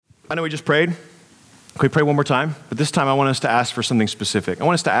I know we just prayed. Can we pray one more time? But this time I want us to ask for something specific. I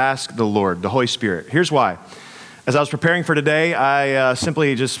want us to ask the Lord, the Holy Spirit. Here's why. As I was preparing for today, I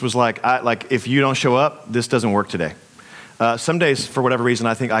simply just was like, if you don't show up, this doesn't work today. Some days, for whatever reason,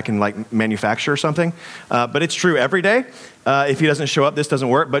 I think I can manufacture something. But it's true every day. If he doesn't show up, this doesn't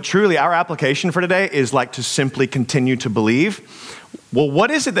work. But truly, our application for today is to simply continue to believe. Well,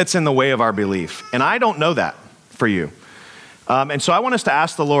 what is it that's in the way of our belief? And I don't know that for you. And so I want us to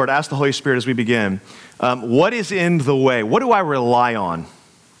ask the Lord, ask the Holy Spirit as we begin, what is in the way? What do I rely on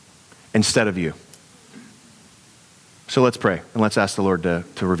instead of you? So let's pray, and let's ask the Lord to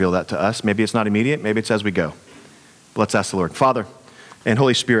reveal that to us. Maybe it's not immediate, maybe it's as we go. But let's ask the Lord. Father and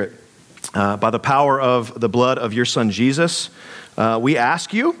Holy Spirit, by the power of the blood of your Son Jesus, we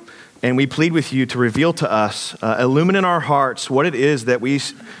ask you and we plead with you to reveal to us, illumine our hearts what it is that we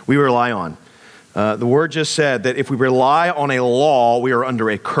rely on. The word just said that if we rely on a law, we are under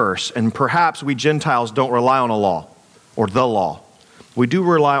a curse. And perhaps we Gentiles don't rely on a law or the law. We do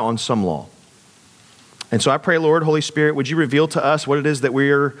rely on some law. And so I pray, Lord, Holy Spirit, would you reveal to us what it is that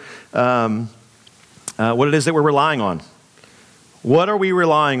we're relying on? What are we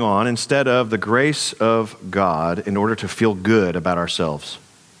relying on instead of the grace of God in order to feel good about ourselves?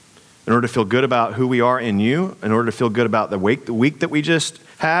 In order to feel good about who we are in you, in order to feel good about the week that we just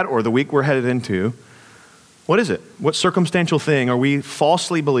had or the week we're headed into, what is it? What circumstantial thing are we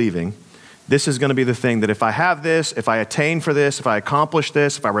falsely believing this is going to be the thing that if I have this, if I attain for this, if I accomplish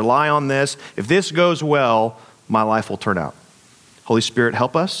this, if I rely on this, if this goes well, my life will turn out? Holy Spirit,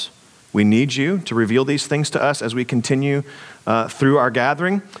 help us. We need you to reveal these things to us as we continue through our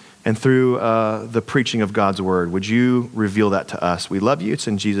gathering and through the preaching of God's word. Would you reveal that to us? We love you. It's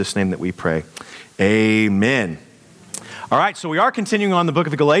in Jesus' name that we pray. Amen. All right, so we are continuing on the book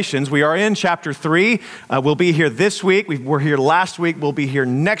of Galatians. We are in chapter 3. We'll be here this week. We were here last week. We'll be here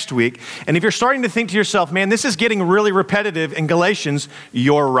next week. And if you're starting to think to yourself, man, this is getting really repetitive in Galatians,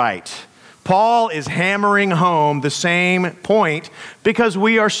 you're right. Paul is hammering home the same point because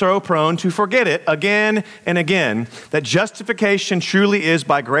we are so prone to forget it again and again, that justification truly is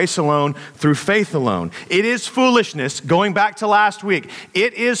by grace alone, through faith alone. It is foolishness, going back to last week.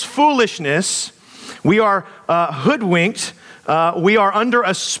 It is foolishness. We are hoodwinked. We are under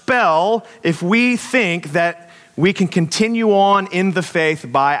a spell if we think that we can continue on in the faith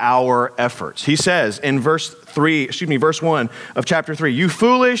by our efforts. He says in verse 1 of chapter 3, "You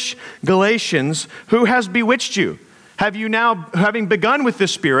foolish Galatians, who has bewitched you? Have you now, having begun with the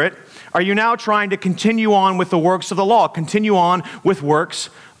Spirit, are you now trying to continue on with the works of the law, continue on with works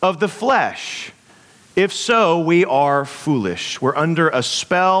of the flesh? If so, we are foolish." We're under a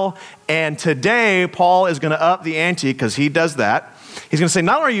spell, and today Paul is going to up the ante because he does that. He's going to say,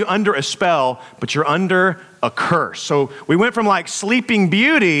 not only are you under a spell, but you're under a curse. So we went from Sleeping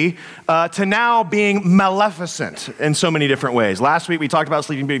Beauty to now being maleficent in so many different ways. Last week we talked about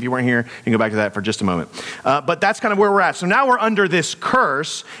Sleeping Beauty. If you weren't here, you can go back to that for just a moment. But that's kind of where we're at. So now we're under this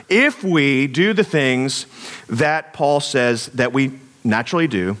curse if we do the things that Paul says that we naturally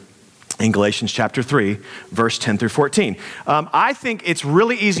do in Galatians chapter 3, verse 10 through 14. I think it's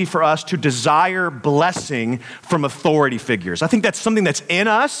really easy for us to desire blessing from authority figures. I think that's something that's in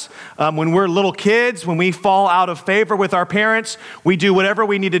us. When we're little kids, when we fall out of favor with our parents, we do whatever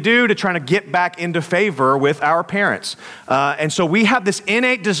we need to do to try to get back into favor with our parents. And so we have this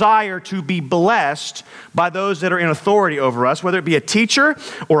innate desire to be blessed by those that are in authority over us, whether it be a teacher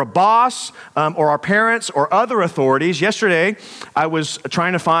or a boss or our parents or other authorities. Yesterday, I was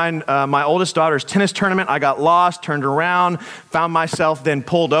trying to find my oldest daughter's tennis tournament. I got lost, turned around, found myself then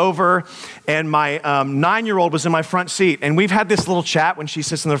pulled over, and my 9-year-old was in my front seat. And we've had this little chat when she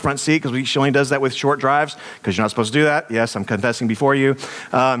sits in the front seat, because she only does that with short drives, because you're not supposed to do that. Yes, I'm confessing before you.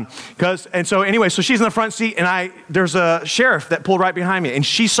 So she's in the front seat, and there's a sheriff that pulled right behind me, and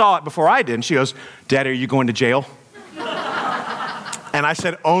she saw it before I did, and she goes, "Daddy, are you going to jail?" And I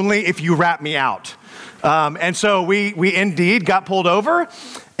said, "Only if you rat me out." And so we indeed got pulled over,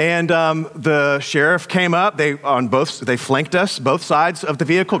 and the sheriff came up. They flanked us, both sides of the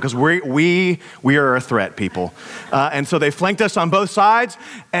vehicle, because we are a threat, people. And so they flanked us on both sides,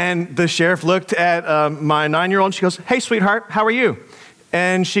 and the sheriff looked at my 9-year-old, and she goes, "Hey, sweetheart, how are you?"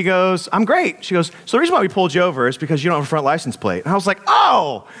 And she goes, "I'm great." She goes, "So the reason why we pulled you over is because you don't have a front license plate." And I was like,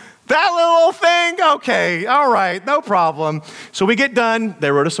 "Oh, That little thing? Okay, all right, no problem. So we get done.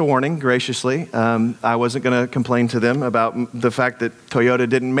 They wrote us a warning graciously. I wasn't going to complain to them about the fact that Toyota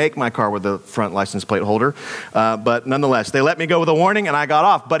didn't make my car with the front license plate holder. But nonetheless, they let me go with a warning and I got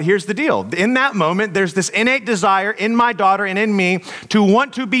off. But here's the deal. In that moment, there's this innate desire in my daughter and in me to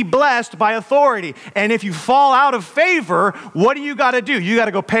want to be blessed by authority. And if you fall out of favor, what do you got to do? You got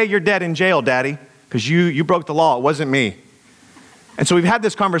to go pay your debt in jail, Daddy, because you broke the law. It wasn't me. And so we've had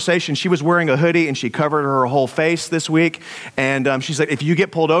this conversation. She was wearing a hoodie and she covered her whole face this week. And she's like, if you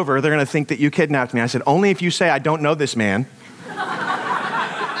get pulled over, they're going to think that you kidnapped me. I said, only if you say I don't know this man.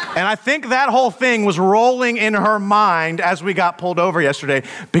 And I think that whole thing was rolling in her mind as we got pulled over yesterday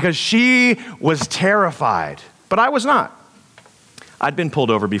because she was terrified. But I was not. I'd been pulled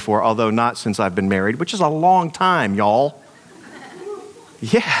over before, although not since I've been married, which is a long time, y'all.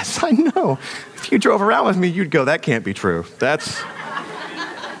 Yes, I know. If you drove around with me, you'd go, that can't be true.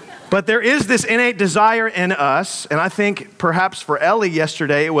 But there is this innate desire in us, and I think perhaps for Ellie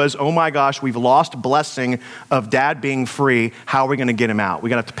yesterday, it was, oh my gosh, we've lost blessing of Dad being free. How are we going to get him out? We're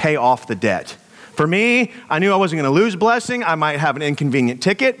going to have to pay off the debt. For me, I knew I wasn't going to lose blessing. I might have an inconvenient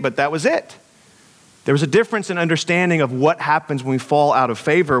ticket, but that was it. There was a difference in understanding of what happens when we fall out of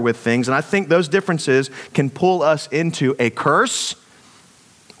favor with things, and I think those differences can pull us into a curse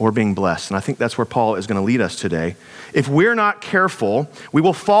or being blessed. And I think that's where Paul is going to lead us today. If we're not careful, we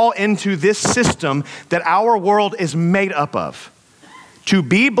will fall into this system that our world is made up of. To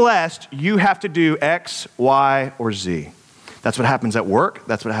be blessed, you have to do X, Y, or Z. That's what happens at work.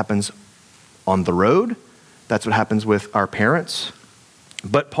 That's what happens on the road. That's what happens with our parents.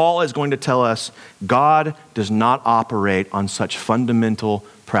 But Paul is going to tell us God does not operate on such fundamental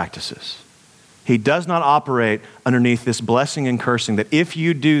practices. He does not operate underneath this blessing and cursing that if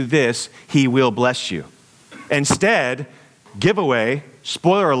you do this, he will bless you. Instead, giveaway,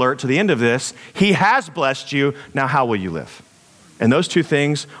 spoiler alert to the end of this, he has blessed you, now how will you live? And those two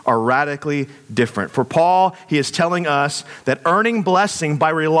things are radically different. For Paul, he is telling us that earning blessing by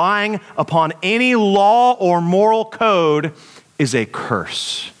relying upon any law or moral code is a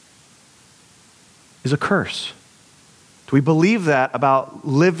curse. Is a curse. Do we believe that about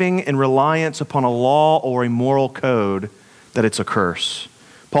living in reliance upon a law or a moral code, that it's a curse?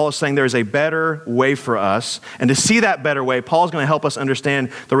 Paul is saying there is a better way for us. And to see that better way, Paul is going to help us understand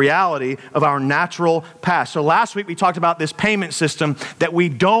the reality of our natural past. So last week we talked about this payment system that we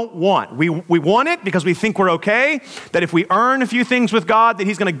don't want. We want it because we think we're okay, that if we earn a few things with God, that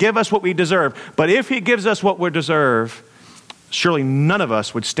he's going to give us what we deserve. But if he gives us what we deserve, surely none of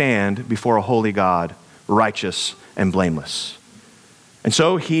us would stand before a holy God, righteous and blameless. And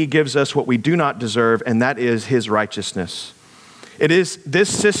so he gives us what we do not deserve, and that is his righteousness. It is this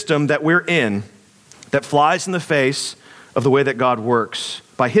system that we're in that flies in the face of the way that God works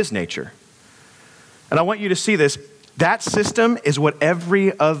by his nature. And I want you to see this. That system is what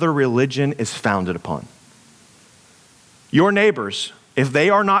every other religion is founded upon. Your neighbors, if they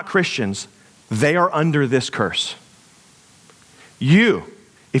are not Christians, they are under this curse. You,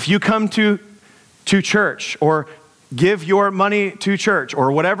 if you come to church or give your money to church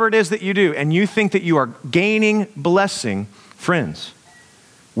or whatever it is that you do, and you think that you are gaining blessing, friends,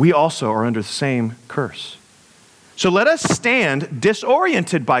 we also are under the same curse. So let us stand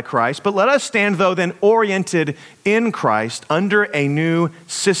disoriented by Christ, but let us stand, though, then oriented in Christ under a new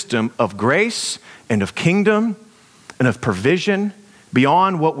system of grace and of kingdom and of provision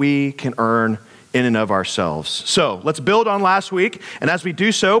beyond what we can earn in and of ourselves. So let's build on last week. And as we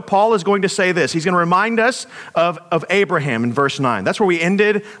do so, Paul is going to say this. He's going to remind us of Abraham in verse 9. That's where we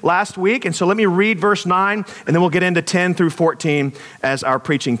ended last week. And so let me read verse 9, and then we'll get into 10 through 14 as our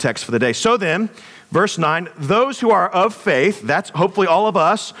preaching text for the day. So then, verse 9, those who are of faith, that's hopefully all of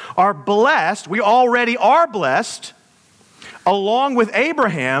us, are blessed. We already are blessed, along with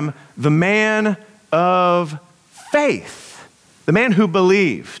Abraham, the man of faith, the man who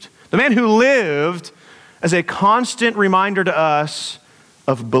believed. The man who lived as a constant reminder to us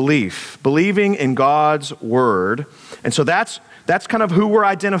of believing in God's word. And so that's kind of who we're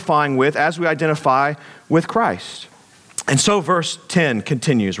identifying with as we identify with Christ. And so verse 10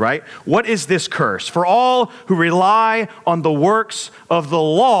 continues, right? What is this curse? For all who rely on the works of the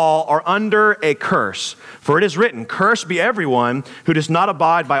law are under a curse. For it is written, cursed be everyone who does not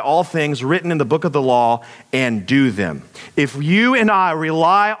abide by all things written in the book of the law and do them. If you and I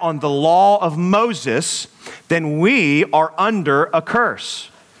rely on the law of Moses, then we are under a curse.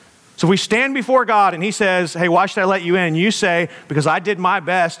 So if we stand before God and he says, hey, why should I let you in? You say, because I did my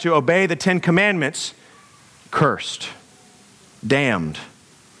best to obey the 10 commandments, cursed. Damned.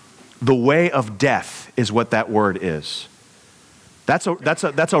 The way of death is what that word is.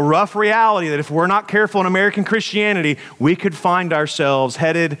 That's a rough reality that if we're not careful in American Christianity, we could find ourselves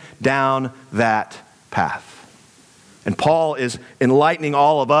headed down that path. And Paul is enlightening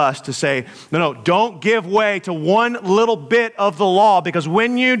all of us to say, no, don't give way to one little bit of the law, because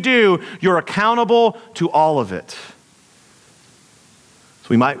when you do, you're accountable to all of it. So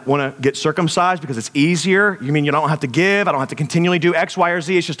we might want to get circumcised because it's easier. You mean you don't have to give? I don't have to continually do X, Y, or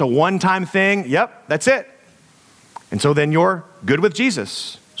Z. It's just a one-time thing. Yep, that's it. And so then you're good with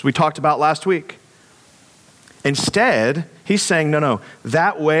Jesus, as we talked about last week. Instead, he's saying, no,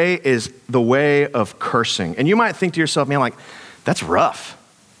 that way is the way of cursing. And you might think to yourself, man, like, that's rough.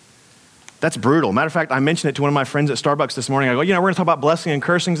 That's brutal. Matter of fact, I mentioned it to one of my friends at Starbucks this morning. I go, we're going to talk about blessing and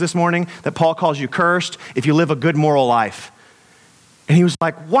cursings this morning, that Paul calls you cursed if you live a good moral life. And he was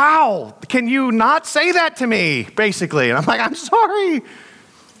like, wow, can you not say that to me, basically? And I'm like, I'm sorry.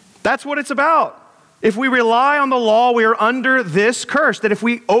 That's what it's about. If we rely on the law, we are under this curse, that if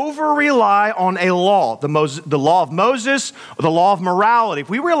we over-rely on a law, the law of Moses, or the law of morality, if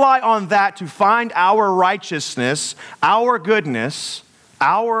we rely on that to find our righteousness, our goodness,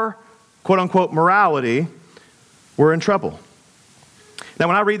 our quote-unquote morality, we're in trouble. Now,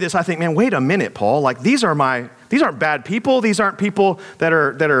 when I read this, I think, man, wait a minute, Paul. Like, these aren't bad people. These aren't people that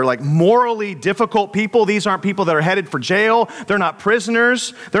are like morally difficult people. These aren't people that are headed for jail. They're not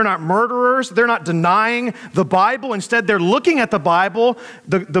prisoners. They're not murderers. They're not denying the Bible. Instead, they're looking at the Bible,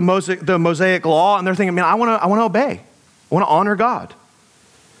 the Mosaic law, and they're thinking, man, I want to obey. I want to honor God.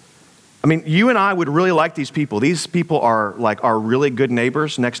 I mean, you and I would really like these people. These people are like our really good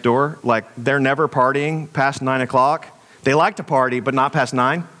neighbors next door. Like, they're never partying past 9 o'clock. They like to party, but not past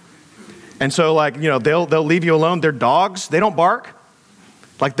 9. And so, like, they'll leave you alone. Their dogs, they don't bark.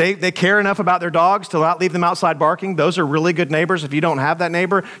 Like, they care enough about their dogs to not leave them outside barking. Those are really good neighbors. If you don't have that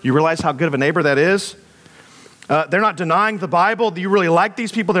neighbor, you realize how good of a neighbor that is. They're not denying the Bible. You really like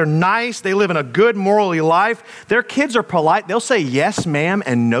these people. They're nice. They live in a good morally life. Their kids are polite. They'll say yes, ma'am,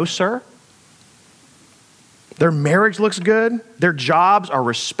 and no, sir. Their marriage looks good. Their jobs are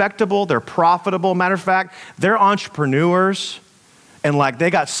respectable. They're profitable. Matter of fact, they're entrepreneurs. And like, they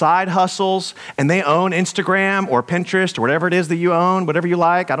got side hustles, and they own Instagram or Pinterest or whatever it is that you own, whatever you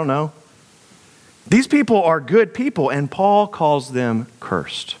like, I don't know. These people are good people, and Paul calls them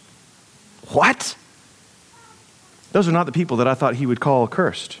cursed. What? Those are not the people that I thought he would call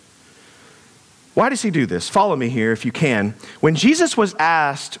cursed. Why does he do this? Follow me here if you can. When Jesus was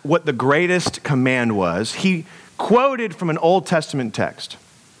asked what the greatest command was, he quoted from an Old Testament text.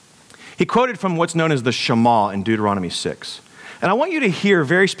 He quoted from what's known as the Shema in Deuteronomy 6. And I want you to hear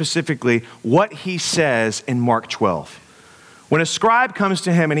very specifically what he says in Mark 12. When a scribe comes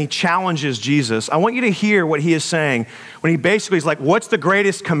to him and he challenges Jesus, I want you to hear what he is saying when he basically is like, what's the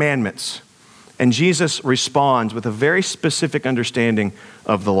greatest commandments? And Jesus responds with a very specific understanding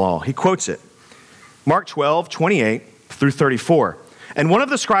of the law. He quotes it. Mark 12, 28 through 34. And one of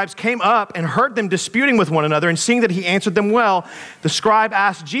the scribes came up and heard them disputing with one another, and seeing that he answered them well, the scribe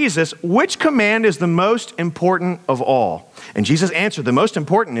asked Jesus, which command is the most important of all? And Jesus answered, the most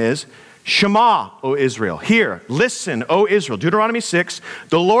important is, Shema, O Israel. Hear, listen, O Israel. Deuteronomy 6,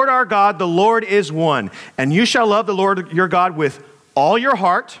 the Lord our God, the Lord is one. And you shall love the Lord your God with all your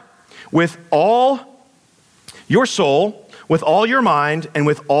heart, with all your soul, with all your mind, and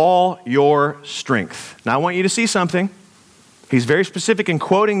with all your strength. Now I want you to see something. He's very specific in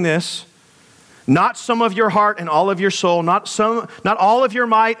quoting this. Not some of your heart and all of your soul, not all of your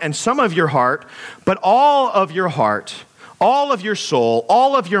might and some of your heart, but all of your heart, all of your soul,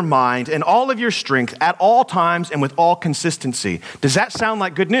 all of your mind, and all of your strength at all times and with all consistency. Does that sound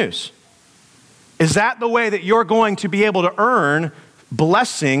like good news? Is that the way that you're going to be able to earn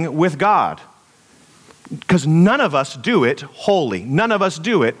blessing with God? Because none of us do it wholly. None of us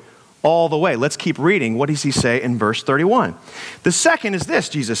do it all the way. Let's keep reading. What does he say in verse 31? The second is this,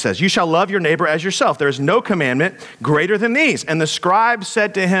 Jesus says, you shall love your neighbor as yourself. There is no commandment greater than these. And the scribe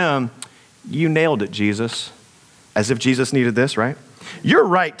said to him, you nailed it, Jesus. As if Jesus needed this, right? You're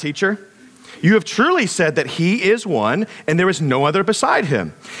right, teacher. You have truly said that he is one, and there is no other beside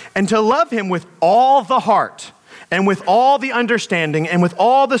him. And to love him with all the heart, and with all the understanding, and with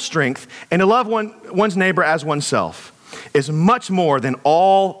all the strength, and to love one's neighbor as oneself, is much more than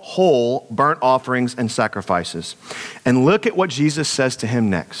all whole burnt offerings and sacrifices. And look at what Jesus says to him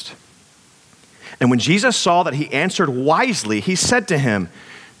next. And when Jesus saw that he answered wisely, he said to him,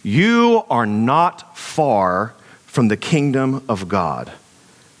 you are not far from the kingdom of God.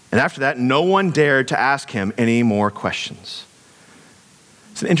 And after that, no one dared to ask him any more questions.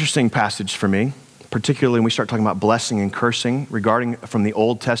 It's an interesting passage for me, particularly when we start talking about blessing and cursing regarding from the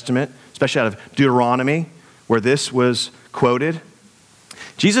Old Testament, especially out of Deuteronomy, where this was quoted.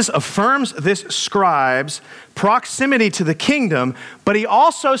 Jesus affirms this scribe's proximity to the kingdom, but he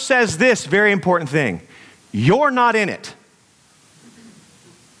also says this very important thing: you're not in it.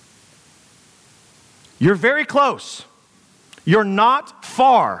 You're very close. You're not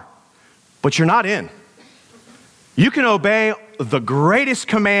far, but you're not in. You can obey the greatest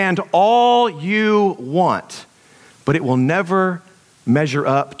command all you want, but it will never measure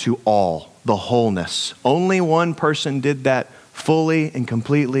up to all, the wholeness. Only one person did that fully and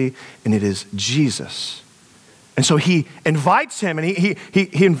completely, and it is Jesus. And so he invites him, and he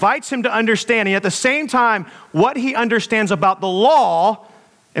invites him to understand, and at the same time, what he understands about the law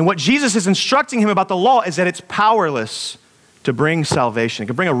and what Jesus is instructing him about the law is that it's powerless to bring salvation. It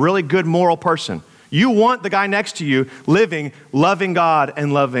can bring a really good moral person. You want the guy next to you living, loving God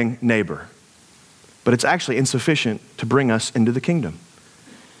and loving neighbor. But it's actually insufficient to bring us into the kingdom.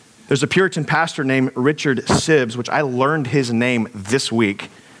 There's a Puritan pastor named Richard Sibbes, which I learned his name this week.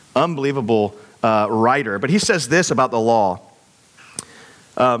 Unbelievable writer. But he says this about the law.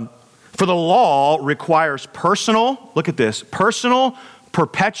 For the law requires personal, look at this, personal,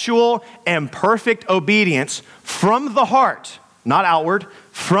 perpetual, and perfect obedience from the heart, not outward,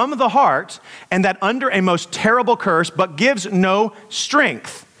 from the heart, and that under a most terrible curse, but gives no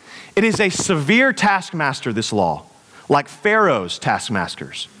strength. It is a severe taskmaster, this law, like Pharaoh's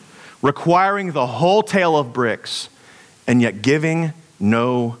taskmasters, requiring the whole tale of bricks, and yet giving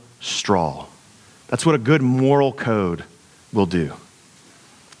no straw. That's what a good moral code will do.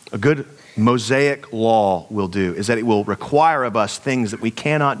 A good Mosaic law will do, is that it will require of us things that we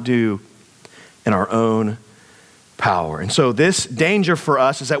cannot do in our own power. And so this danger for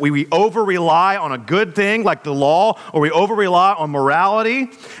us is that we over-rely on a good thing like the law, or we over-rely on morality.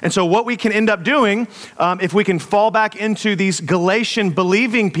 And so what we can end up doing, if we can fall back into these Galatian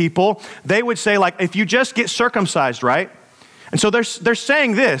believing people, they would say, like, if you just get circumcised, right? And so they're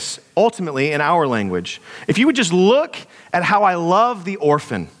saying this, ultimately, in our language. If you would just look at how I love the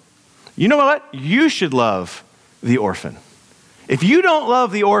orphan, you know what? You should love the orphan. If you don't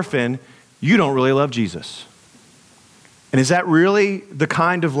love the orphan, you don't really love Jesus. And is that really the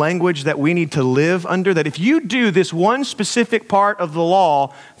kind of language that we need to live under? That if you do this one specific part of the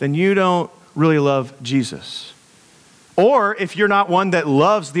law, then you don't really love Jesus. Or if you're not one that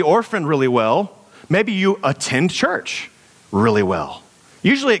loves the orphan really well, maybe you attend church really well.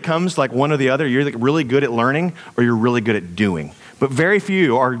 Usually it comes like one or the other. You're really good at learning or you're really good at doing. But very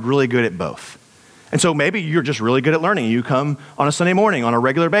few are really good at both. And so maybe you're just really good at learning. You come on a Sunday morning on a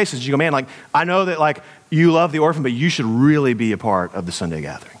regular basis. You go, man, like, I know that like you love the orphan, but you should really be a part of the Sunday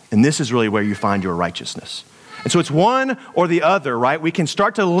gathering. And this is really where you find your righteousness. And so it's one or the other, right? We can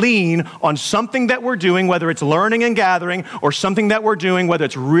start to lean on something that we're doing, whether it's learning and gathering, or something that we're doing, whether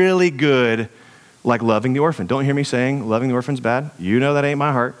it's really good, like loving the orphan. Don't hear me saying loving the orphan's bad. You know that ain't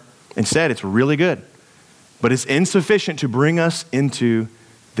my heart. Instead, it's really good. But it's insufficient to bring us into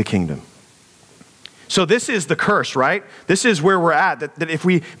the kingdom. So this is the curse, right? This is where we're at, that if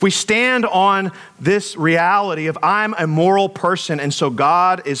we stand on this reality of I'm a moral person and so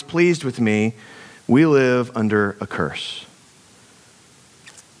God is pleased with me, we live under a curse.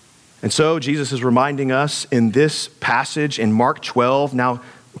 And so Jesus is reminding us in this passage in Mark 12, now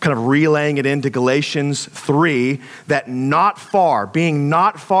kind of relaying it into Galatians 3, that being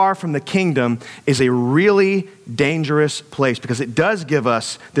not far from the kingdom is a really dangerous place because it does give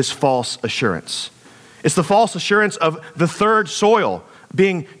us this false assurance. It's the false assurance of the third soil,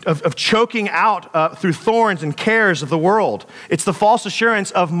 of choking out through thorns and cares of the world. It's the false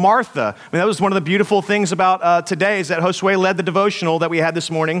assurance of Martha. I mean, that was one of the beautiful things about today is that Josue led the devotional that we had this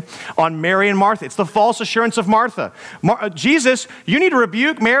morning on Mary and Martha. It's the false assurance of Martha. Jesus, you need to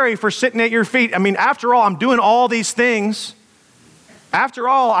rebuke Mary for sitting at your feet. I mean, after all, I'm doing all these things. After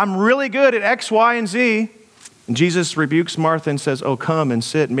all, I'm really good at X, Y, and Z. And Jesus rebukes Martha and says, oh, come and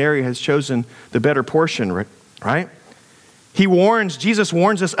sit. Mary has chosen the better portion, right? Jesus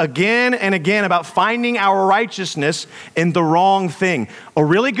warns us again and again about finding our righteousness in the wrong thing. A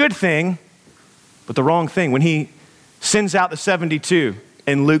really good thing, but the wrong thing. When he sends out the 72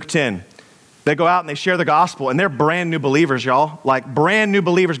 in Luke 10, they go out and they share the gospel, and they're brand new believers, y'all. Like brand new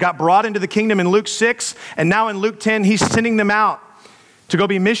believers, got brought into the kingdom in Luke 6, and now in Luke 10, he's sending them out to go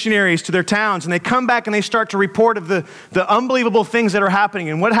be missionaries to their towns. And they come back and they start to report of the unbelievable things that are happening.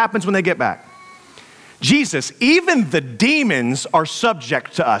 And what happens when they get back? Jesus, even the demons are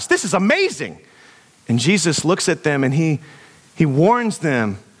subject to us. This is amazing. And Jesus looks at them and he warns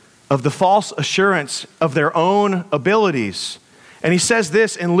them of the false assurance of their own abilities. And he says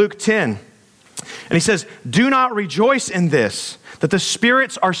this in Luke 10. And he says, do not rejoice in this, that the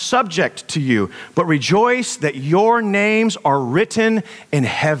spirits are subject to you, but rejoice that your names are written in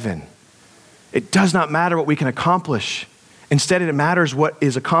heaven. It does not matter what we can accomplish. Instead, it matters what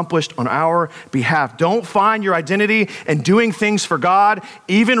is accomplished on our behalf. Don't find your identity in doing things for God,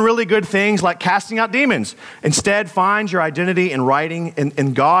 even really good things like casting out demons. Instead, find your identity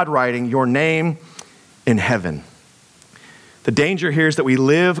in God writing your name in heaven. The danger here is that we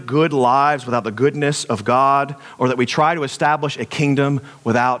live good lives without the goodness of God, or that we try to establish a kingdom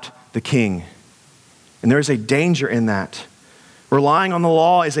without the king. And there is a danger in that. Relying on the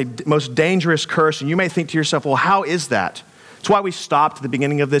law is a most dangerous curse, and you may think to yourself, well, how is that? That's why we stopped at the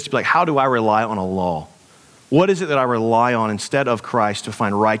beginning of this to be like, how do I rely on a law? What is it that I rely on instead of Christ to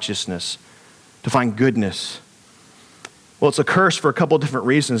find righteousness, to find goodness? Well, it's a curse for a couple of different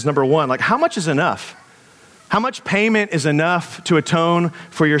reasons. Number one, like how much is enough? How much payment is enough to atone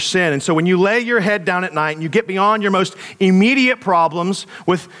for your sin? And so when you lay your head down at night and you get beyond your most immediate problems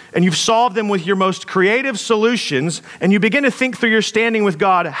and you've solved them with your most creative solutions, and you begin to think through your standing with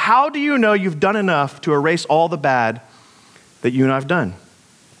God, how do you know you've done enough to erase all the bad that you and I have done?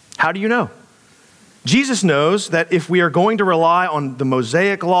 How do you know? Jesus knows that if we are going to rely on the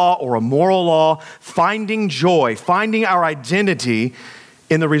Mosaic law or a moral law, finding joy, finding our identity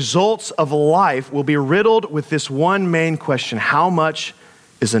in the results of life will be riddled with this one main question: how much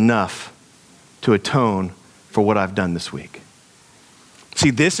is enough to atone for what I've done this week? See,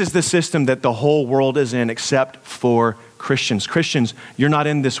 this is the system that the whole world is in except for Christians. Christians, you're not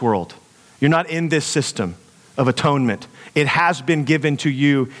in this world. You're not in this system of atonement. It has been given to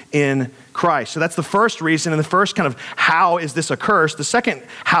you in Christ. So that's the first reason, and the first kind of how is this a curse. The second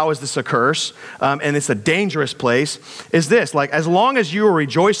how is this a curse, and it's a dangerous place, is this: like as long as you are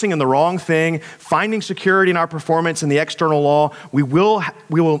rejoicing in the wrong thing, finding security in our performance in the external law, we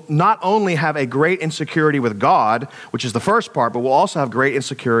will not only have a great insecurity with God, which is the first part, but we'll also have great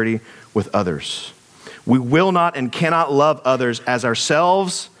insecurity with others. We will not and cannot love others as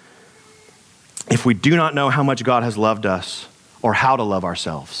ourselves if we do not know how much God has loved us or how to love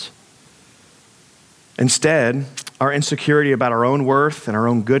ourselves. Instead, our insecurity about our own worth and our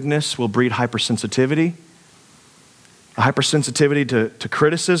own goodness will breed hypersensitivity, a hypersensitivity to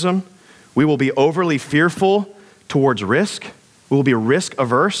criticism. We will be overly fearful towards risk. We will be risk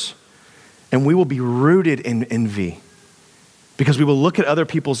averse, and we will be rooted in envy, because we will look at other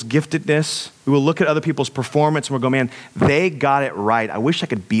people's giftedness. We will look at other people's performance, and we'll go, man, they got it right. I wish I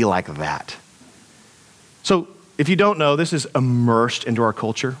could be like that. So if you don't know, this is immersed into our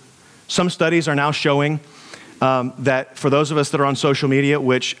culture. Some studies are now showing that for those of us that are on social media,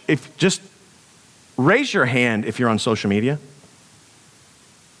 which if just raise your hand if you're on social media.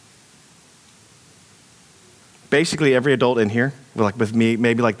 Basically every adult in here, like with me,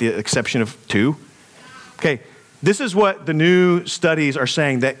 maybe like the exception of 2. Okay, this is what the new studies are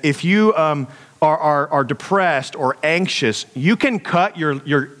saying, that if you are depressed or anxious, you can cut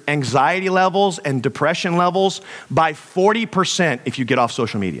your anxiety levels and depression levels by 40% if you get off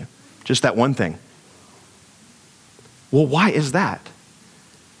social media. Just that one thing. Well, why is that?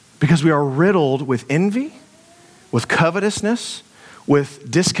 Because we are riddled with envy, with covetousness, with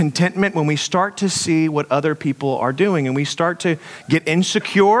discontentment when we start to see what other people are doing, and we start to get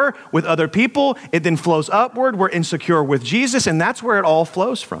insecure with other people. It then flows upward. We're insecure with Jesus, and that's where it all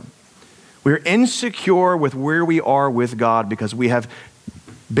flows from. We're insecure with where we are with God because we have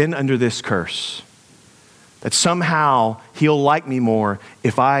been under this curse, that somehow he'll like me more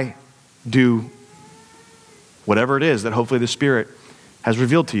if I do whatever it is that hopefully the Spirit has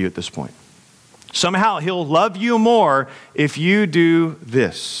revealed to you at this point. Somehow he'll love you more if you do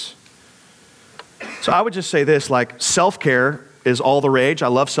this. So I would just say this, like self-care is all the rage. I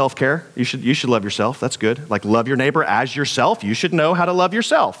love self-care. You should love yourself. That's good. Like love your neighbor as yourself. You should know how to love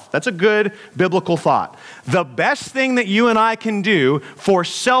yourself. That's a good biblical thought. The best thing that you and I can do for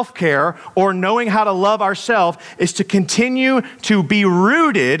self-care or knowing how to love ourselves is to continue to be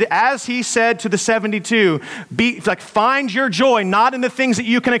rooted, as he said to the 72, find your joy not in the things that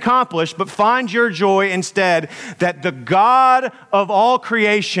you can accomplish, but find your joy instead that the God of all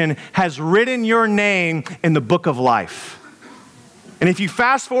creation has written your name in the book of life. And if you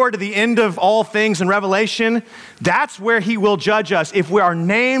fast forward to the end of all things in Revelation, that's where he will judge us. If our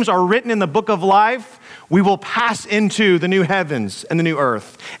names are written in the book of life, we will pass into the new heavens and the new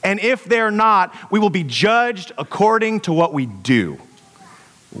earth. And if they're not, we will be judged according to what we do.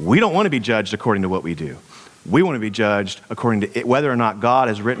 We don't want to be judged according to what we do. We want to be judged according to whether or not God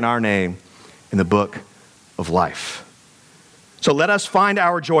has written our name in the book of life. So let us find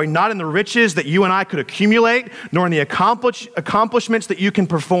our joy not in the riches that you and I could accumulate, nor in the accomplishments that you can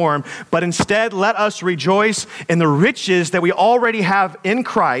perform, but instead let us rejoice in the riches that we already have in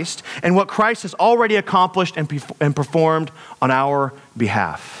Christ and what Christ has already accomplished and performed on our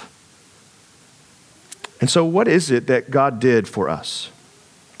behalf. And so what is it that God did for us?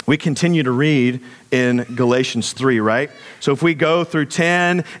 We continue to read in Galatians 3, right? So if we go through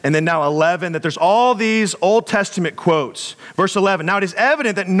 10 and then now 11, that there's all these Old Testament quotes. Verse 11, now it is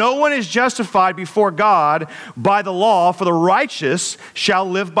evident that no one is justified before God by the law, for the righteous shall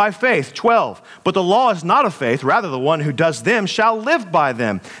live by faith. 12, but the law is not of faith, rather the one who does them shall live by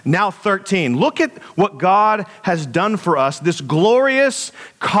them. Now 13, look at what God has done for us, this glorious,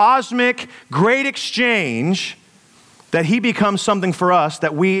 cosmic, great exchange, that he becomes something for us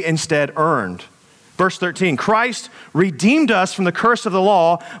that we instead earned. Verse 13, Christ redeemed us from the curse of the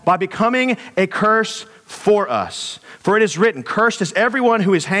law by becoming a curse for us. For it is written, cursed is everyone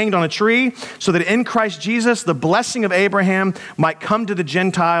who is hanged on a tree, so that in Christ Jesus the blessing of Abraham might come to the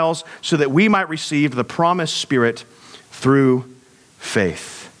Gentiles, so that we might receive the promised Spirit through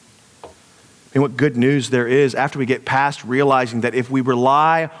faith. And what good news there is after we get past realizing that if we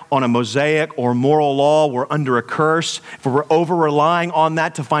rely on a Mosaic or moral law, we're under a curse. If we're over-relying on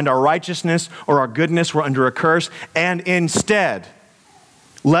that to find our righteousness or our goodness, we're under a curse. And instead,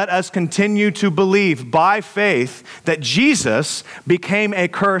 let us continue to believe by faith that Jesus became a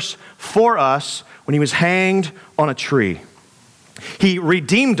curse for us when he was hanged on a tree. He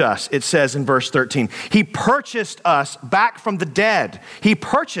redeemed us, it says in verse 13. He purchased us back from the dead. He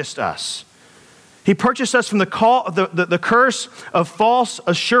purchased us. He purchased us from the curse of false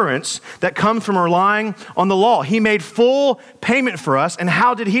assurance that comes from relying on the law. He made full payment for us. And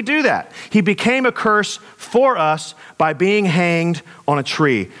how did he do that? He became a curse for us by being hanged on a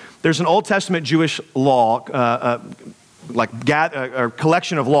tree. There's an Old Testament Jewish law, a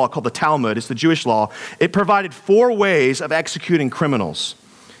collection of law called the Talmud. It's the Jewish law. It provided 4 ways of executing criminals.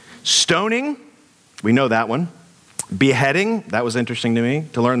 Stoning, we know that one. Beheading, that was interesting to me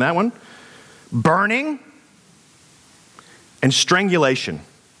to learn that one. Burning, and strangulation.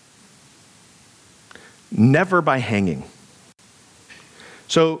 Never by hanging.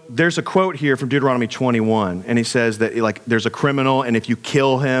 So there's a quote here from Deuteronomy 21, and he says that there's a criminal, and if you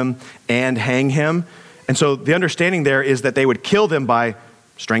kill him and hang him, and so the understanding there is that they would kill them by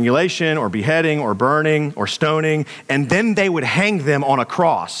strangulation or beheading or burning or stoning, and then they would hang them on a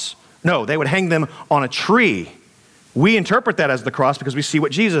cross. No, they would hang them on a tree. We interpret that as the cross because we see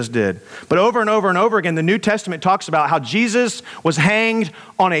what Jesus did. But over and over and over again, the New Testament talks about how Jesus was hanged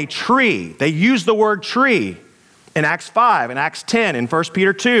on a tree. They use the word tree in Acts 5, in Acts 10, in 1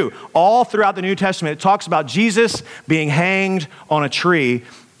 Peter 2. All throughout the New Testament, it talks about Jesus being hanged on a tree,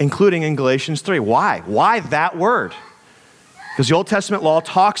 including in Galatians 3. Why? Why that word? Because the Old Testament law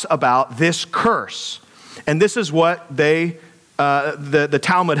talks about this curse. And this is what the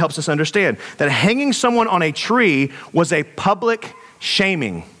Talmud helps us understand, that hanging someone on a tree was a public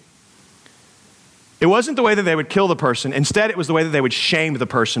shaming. It wasn't the way that they would kill the person. Instead, it was the way that they would shame the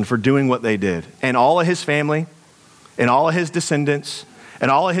person for doing what they did. And all of his family, and all of his descendants,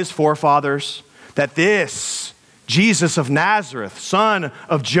 and all of his forefathers, that this Jesus of Nazareth, son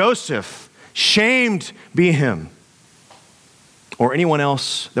of Joseph, shamed be him, or anyone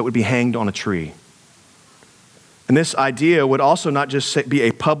else that would be hanged on a tree. And this idea would also not just be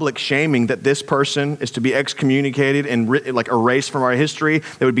a public shaming that this person is to be excommunicated and erased from our history,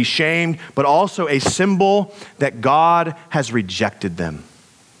 they would be shamed, but also a symbol that God has rejected them.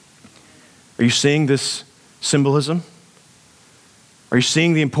 Are you seeing this symbolism? Are you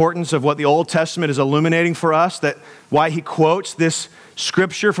seeing the importance of what the Old Testament is illuminating for us? That why he quotes this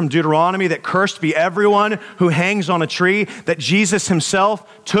scripture from Deuteronomy that cursed be everyone who hangs on a tree, that Jesus himself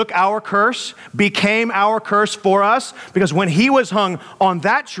took our curse, became our curse for us, because when he was hung on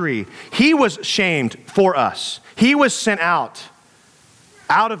that tree, he was shamed for us. He was sent out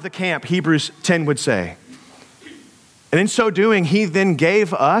of the camp, Hebrews 10 would say. And in so doing, he then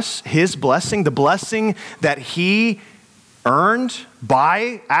gave us his blessing, the blessing that he earned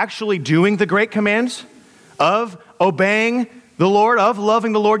by actually doing the great commands of obeying the Lord, of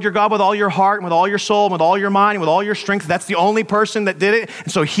loving the Lord your God with all your heart and with all your soul and with all your mind and with all your strength. That's the only person that did it.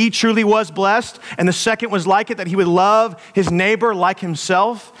 And so he truly was blessed. And the second was like it, that he would love his neighbor like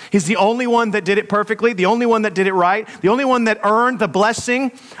himself. He's the only one that did it perfectly, the only one that did it right, the only one that earned the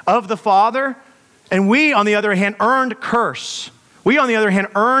blessing of the Father. And we, on the other hand, earned curse. We, on the other hand,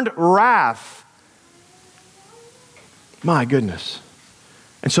 earned wrath. My goodness.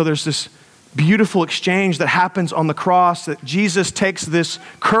 And so there's this beautiful exchange that happens on the cross, that Jesus takes this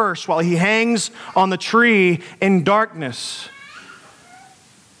curse while he hangs on the tree in darkness.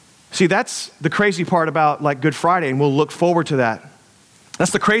 See, that's the crazy part about like Good Friday, and we'll look forward to that.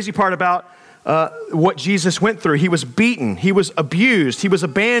 That's the crazy part about what Jesus went through. He was beaten, he was abused, he was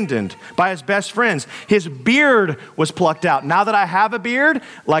abandoned by his best friends. His beard was plucked out. Now that I have a beard,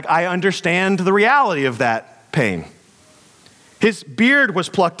 like I understand the reality of that pain. His beard was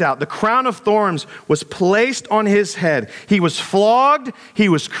plucked out. The crown of thorns was placed on his head. He was flogged. He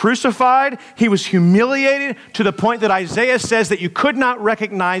was crucified. He was humiliated to the point that Isaiah says that you could not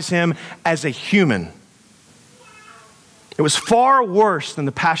recognize him as a human. It was far worse than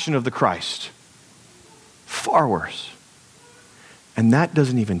the Passion of the Christ. Far worse. And that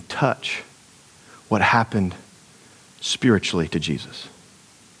doesn't even touch what happened spiritually to Jesus.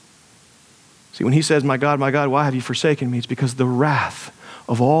 See, when he says, my God, why have you forsaken me? It's because the wrath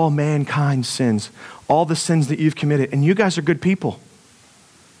of all mankind's sins, all the sins that you've committed, and you guys are good people.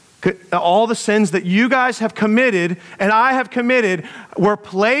 All the sins that you guys have committed and I have committed were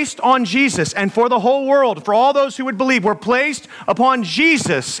placed on Jesus, and for the whole world, for all those who would believe, were placed upon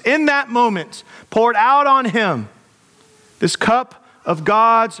Jesus in that moment, poured out on him. This cup of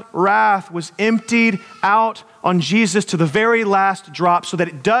God's wrath was emptied out on Jesus to the very last drop so that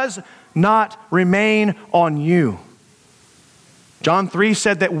it does not remain on you. John 3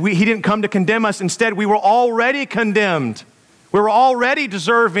 said that he didn't come to condemn us. Instead, we were already condemned. We were already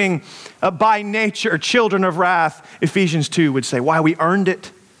deserving by nature children of wrath. Ephesians 2 would say, why? We earned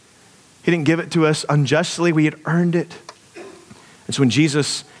it. He didn't give it to us unjustly. We had earned it. And so when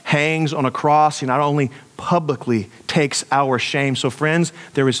Jesus hangs on a cross, he not only publicly takes our shame. So friends,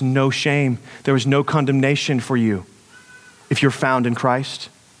 there is no shame. There is no condemnation for you if you're found in Christ.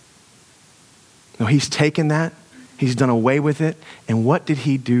 No, he's taken that. He's done away with it. And what did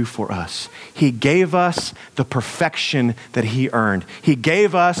he do for us? He gave us the perfection that he earned. He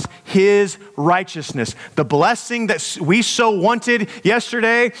gave us his righteousness. The blessing that we so wanted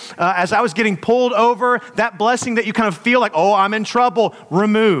yesterday, as I was getting pulled over, that blessing that you kind of feel like, oh, I'm in trouble,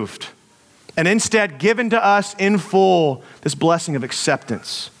 removed. And instead given to us in full, this blessing of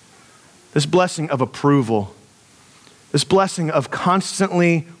acceptance, this blessing of approval, this blessing of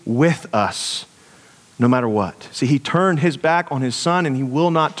constantly with us. No matter what. See, he turned his back on his son, and he will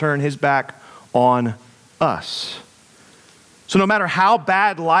not turn his back on us. So no matter how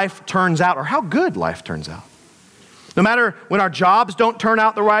bad life turns out or how good life turns out, no matter when our jobs don't turn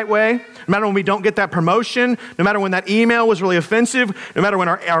out the right way, no matter when we don't get that promotion, no matter when that email was really offensive, no matter when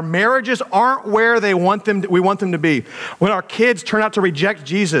our marriages aren't where we want them to be, when our kids turn out to reject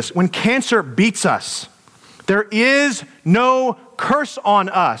Jesus, when cancer beats us, there is no curse on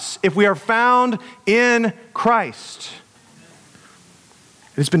us if we are found in Christ.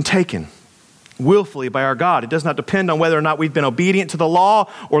 It has been taken willfully by our God. It does not depend on whether or not we've been obedient to the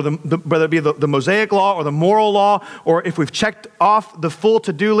law, or whether it be the Mosaic law or the moral law, or if we've checked off the full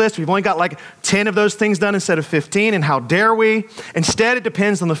to-do list. We've only got like 10 of those things done instead of 15, and how dare we? Instead, it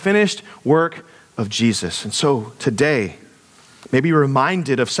depends on the finished work of Jesus. And so today, maybe you're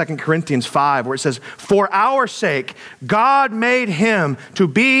reminded of 2 Corinthians 5, where it says, for our sake, God made him to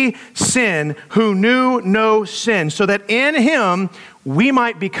be sin who knew no sin, so that in him we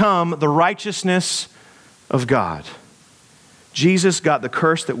might become the righteousness of God. Jesus got the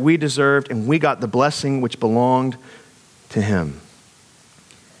curse that we deserved, and we got the blessing which belonged to him.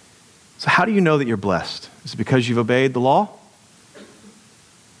 So how do you know that you're blessed? Is it because you've obeyed the law?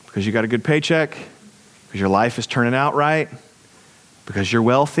 Because you got a good paycheck? Because your life is turning out right? Because you're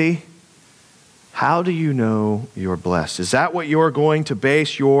wealthy? How do you know you're blessed? Is that what you're going to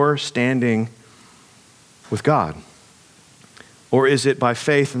base your standing with God? Or is it by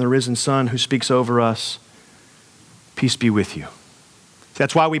faith in the risen Son who speaks over us, peace be with you?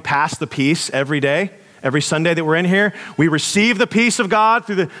 That's why we pass the peace every day. Every Sunday that we're in here, we receive the peace of God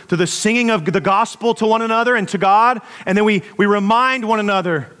through the singing of the gospel to one another and to God. And then we remind one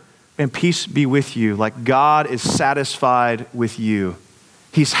another, and peace be with you. Like God is satisfied with you.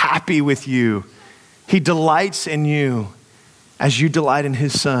 He's happy with you. He delights in you as you delight in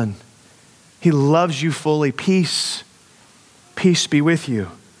his Son. He loves you fully. Peace be with you.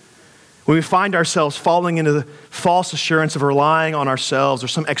 When we find ourselves falling into the false assurance of relying on ourselves or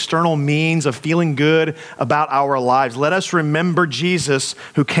some external means of feeling good about our lives, let us remember Jesus,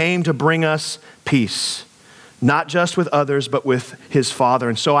 who came to bring us peace. Not just with others, but with his Father.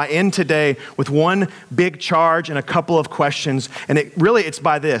 And so I end today with one big charge and a couple of questions. And it's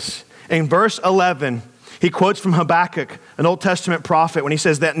by this. In verse 11, he quotes from Habakkuk, an Old Testament prophet, when he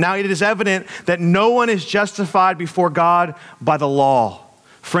says that now it is evident that no one is justified before God by the law.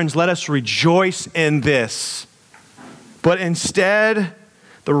 Friends, let us rejoice in this. But instead,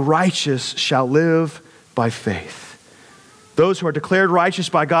 the righteous shall live by faith. Those who are declared righteous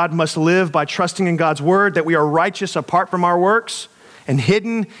by God must live by trusting in God's word, that we are righteous apart from our works and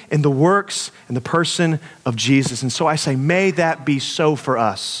hidden in the works and the person of Jesus. And so I say, may that be so for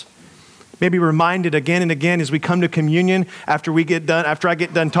us. May be reminded again and again as we come to communion after I get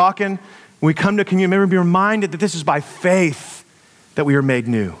done talking, when we come to communion, may we be reminded that this is by faith that we are made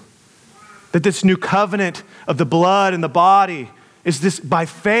new. That this new covenant of the blood and the body is this by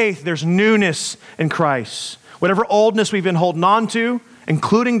faith. There's newness in Christ. Whatever oldness we've been holding on to,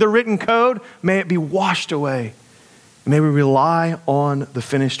 including the written code, may it be washed away. May we rely on the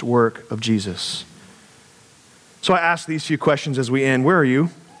finished work of Jesus. So I ask these few questions as we end. Where are you?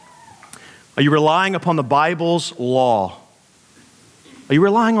 Are you relying upon the Bible's law? Are you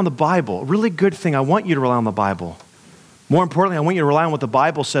relying on the Bible? A really good thing. I want you to rely on the Bible. More importantly, I want you to rely on what the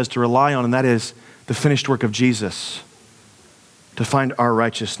Bible says to rely on, and that is the finished work of Jesus to find our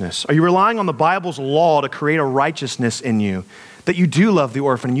righteousness. Are you relying on the Bible's law to create a righteousness in you, that you do love the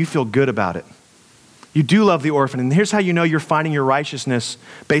orphan and you feel good about it? You do love the orphan, and here's how you know you're finding your righteousness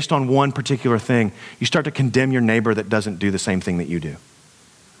based on one particular thing. You start to condemn your neighbor that doesn't do the same thing that you do.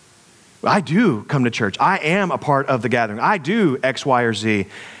 I do come to church. I am a part of the gathering. I do X, Y, or Z.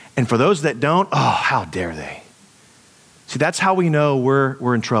 And for those that don't, oh, how dare they? See, that's how we know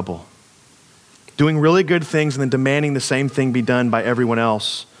we're in trouble. Doing really good things and then demanding the same thing be done by everyone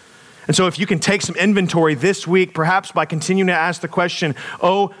else. And so if you can take some inventory this week, perhaps by continuing to ask the question,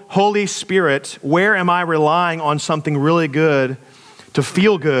 oh, Holy Spirit, where am I relying on something really good to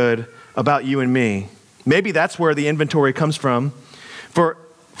feel good about you and me? Maybe that's where the inventory comes from.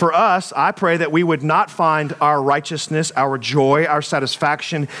 For us, I pray that we would not find our righteousness, our joy, our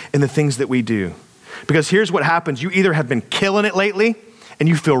satisfaction in the things that we do. Because here's what happens. You either have been killing it lately and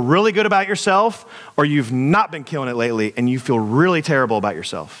you feel really good about yourself, or you've not been killing it lately and you feel really terrible about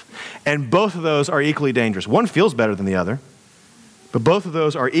yourself. And both of those are equally dangerous. One feels better than the other, but both of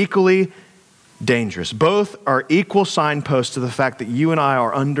those are equally dangerous. Both are equal signposts to the fact that you and I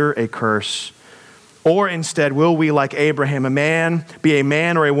are under a curse. Or instead, will we, like Abraham, be a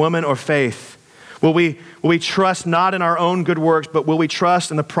man or a woman of faith? Will we trust not in our own good works, but will we trust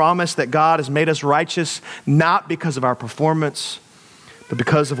in the promise that God has made us righteous, not because of our performance, but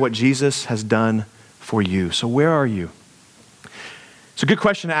because of what Jesus has done for you? So where are you? It's a good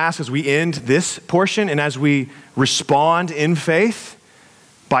question to ask as we end this portion and as we respond in faith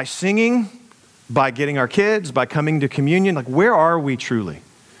by singing, by getting our kids, by coming to communion. Like, where are we truly?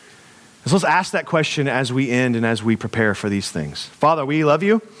 So let's ask that question as we end and as we prepare for these things. Father, we love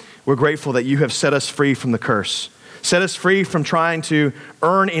you. We're grateful that you have set us free from the curse. Set us free from trying to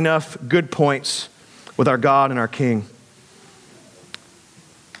earn enough good points with our God and our King.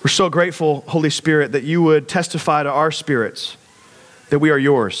 We're so grateful, Holy Spirit, that you would testify to our spirits that we are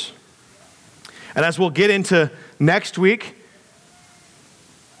yours. And as we'll get into next week,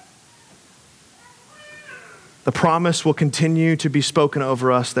 the promise will continue to be spoken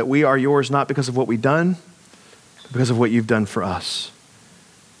over us that we are yours not because of what we've done, but because of what you've done for us.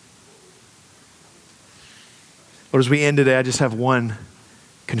 Lord, as we end today, I just have one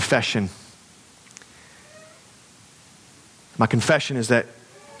confession. My confession is that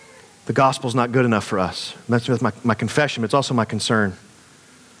the gospel's not good enough for us. That's my confession, but it's also my concern.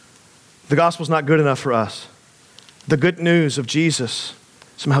 The gospel's not good enough for us. The good news of Jesus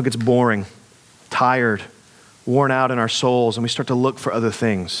somehow gets boring, tired, worn out in our souls, and we start to look for other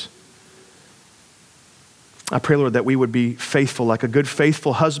things. I pray, Lord, that we would be faithful, like a good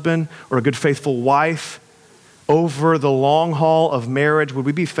faithful husband or a good faithful wife over the long haul of marriage. Would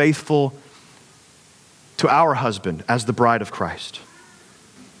we be faithful to our husband as the bride of Christ?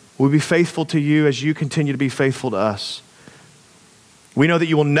 Would we be faithful to you as you continue to be faithful to us? We know that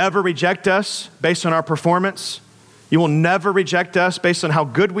you will never reject us based on our performance. You will never reject us based on how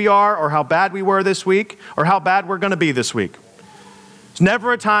good we are or how bad we were this week or how bad we're going to be this week. It's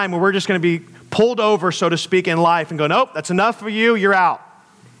never a time where we're just going to be pulled over, so to speak, in life and go, nope, that's enough for you, you're out.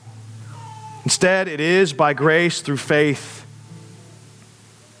 Instead, it is by grace through faith.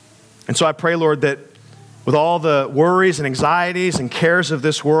 And so I pray, Lord, that with all the worries and anxieties and cares of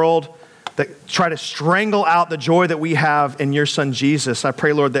this world that try to strangle out the joy that we have in your Son, Jesus, I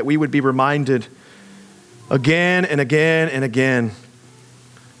pray, Lord, that we would be reminded again and again and again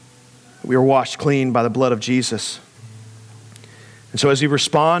we are washed clean by the blood of Jesus. And so as we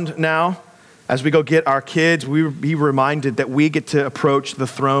respond now, as we go get our kids, we be reminded that we get to approach the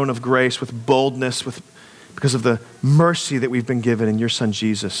throne of grace with boldness because of the mercy that we've been given in your Son,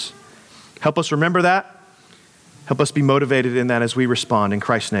 Jesus. Help us remember that. Help us be motivated in that as we respond. In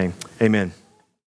Christ's name, amen.